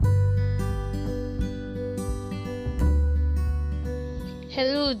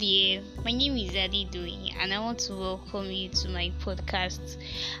Hello there, my name is Adi Doing and I want to welcome you to my podcast.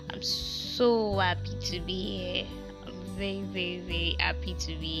 I'm so happy to be here. I'm very happy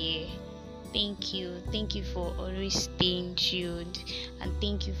to be here. Thank you for always staying tuned, and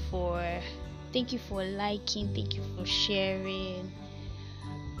thank you for liking, thank you for sharing.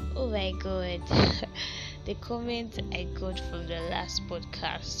 Oh my god. The comment I got from the last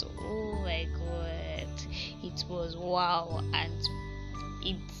podcast, oh my god, it was wow, and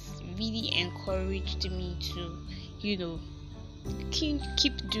it really encouraged me to,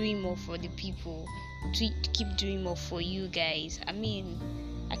 keep doing more for the people, to keep doing more for you guys. I mean,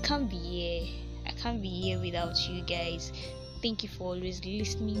 I can't be here without you guys. Thank you for always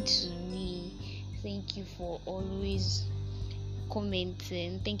listening to me. Thank you for always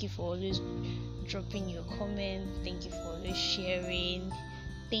commenting. Thank you for always dropping your comment. Thank you for always sharing.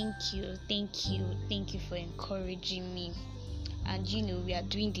 Thank you for encouraging me. And we are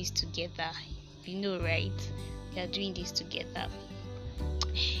doing this together. Right? We are doing this together.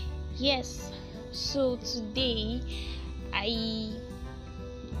 Yes. So today I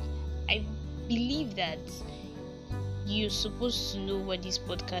believe that you're supposed to know what this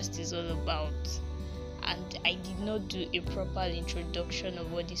podcast is all about. And I did not do a proper introduction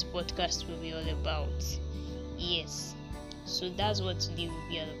of what this podcast will be all about. Yes. So that's what today will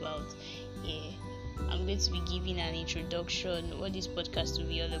be all about. Yeah. I'm going to be giving an introduction, what this podcast will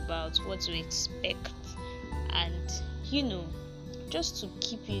be all about, what to expect, and just to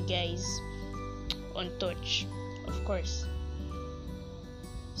keep you guys on touch, of course.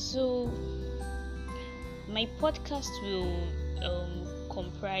 So my podcast will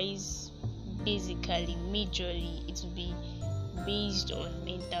comprise, basically, majorly, it will be based on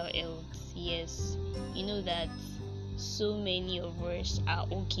mental health. Yes, you know that so many of us are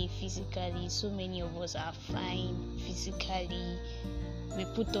okay physically, so many of us are fine physically, we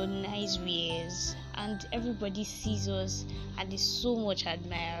put on nice wears and everybody sees us and they so much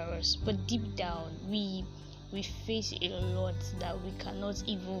admire us, but deep down we face a lot that we cannot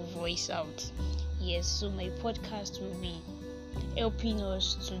even voice out. Yes, so my podcast will be helping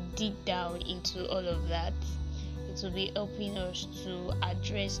us to dig down into all of that. It will be helping us to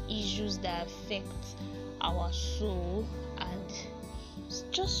address issues that affect our soul, and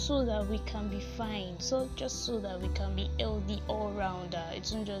just so that we can be fine, just so that we can be healthy all round.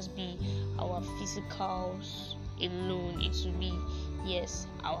 It won't just be our physicals alone, it will be, yes,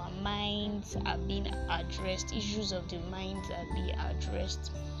 our minds are being addressed, issues of the mind are being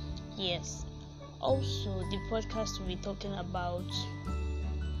addressed. Yes, also the podcast will be talking about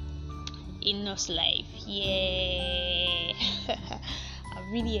a nurse life. Yeah.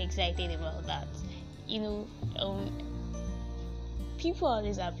 I'm really excited about that. People are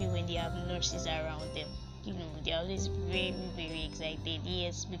always happy when they have nurses around them. They're always very excited.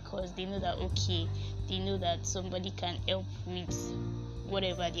 Yes, because they know that somebody can help with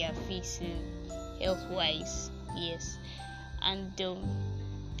whatever they are facing health-wise. Yes, and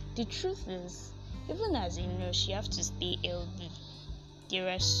the truth is, even as a nurse, you have to stay healthy. There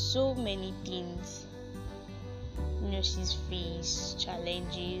are so many things nurses face,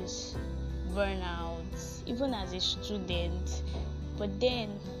 challenges, burnouts, even as a student, but then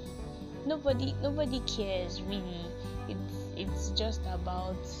nobody cares really. It's just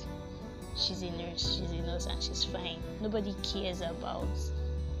about she's a nurse and she's fine. Nobody cares about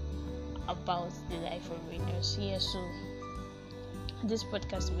the life of a nurse. Yeah, so this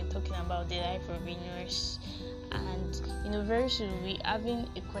podcast will be talking about the life of a nurse, and very soon we'll be having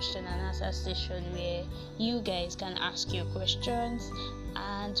a question and answer session where you guys can ask your questions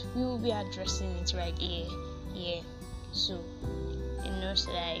and we will be addressing it right here. Yeah, so in nurse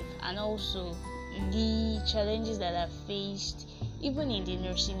life, and also the challenges that are faced even in the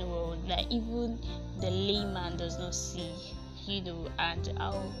nursing world, that even the layman does not see, and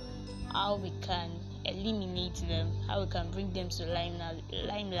how we can eliminate them, how we can bring them to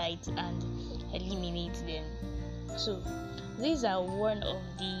limelight and eliminate them. So these are one of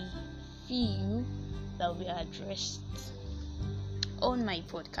the few that will be addressed on my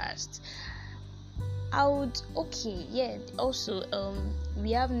podcast. Also,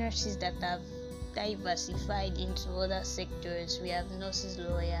 we have nurses that have diversified into other sectors. We have nurse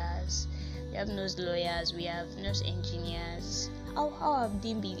lawyers, we have nurse engineers. How have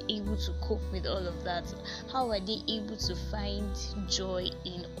they been able to cope with all of that? How are they able to find joy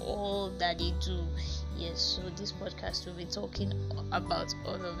in all that they do? Yes, so this podcast will be talking about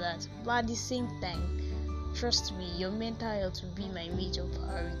all of that. But at the same time, Trust me, your mental health will be my major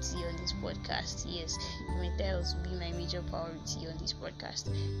priority on this podcast. Yes, your mental health will be my major priority on this podcast.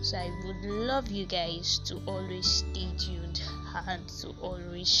 So I would love you guys to always stay tuned and to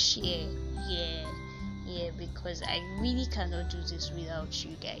always share. Yeah, because I really cannot do this without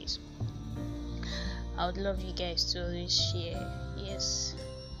you guys. I would love you guys to always share. Yes,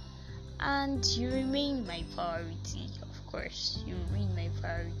 and you remain my priority. Of course, you remain my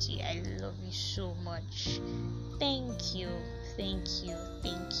priority. I love you so much. Thank you.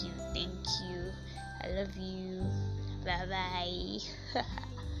 I love you. Bye bye.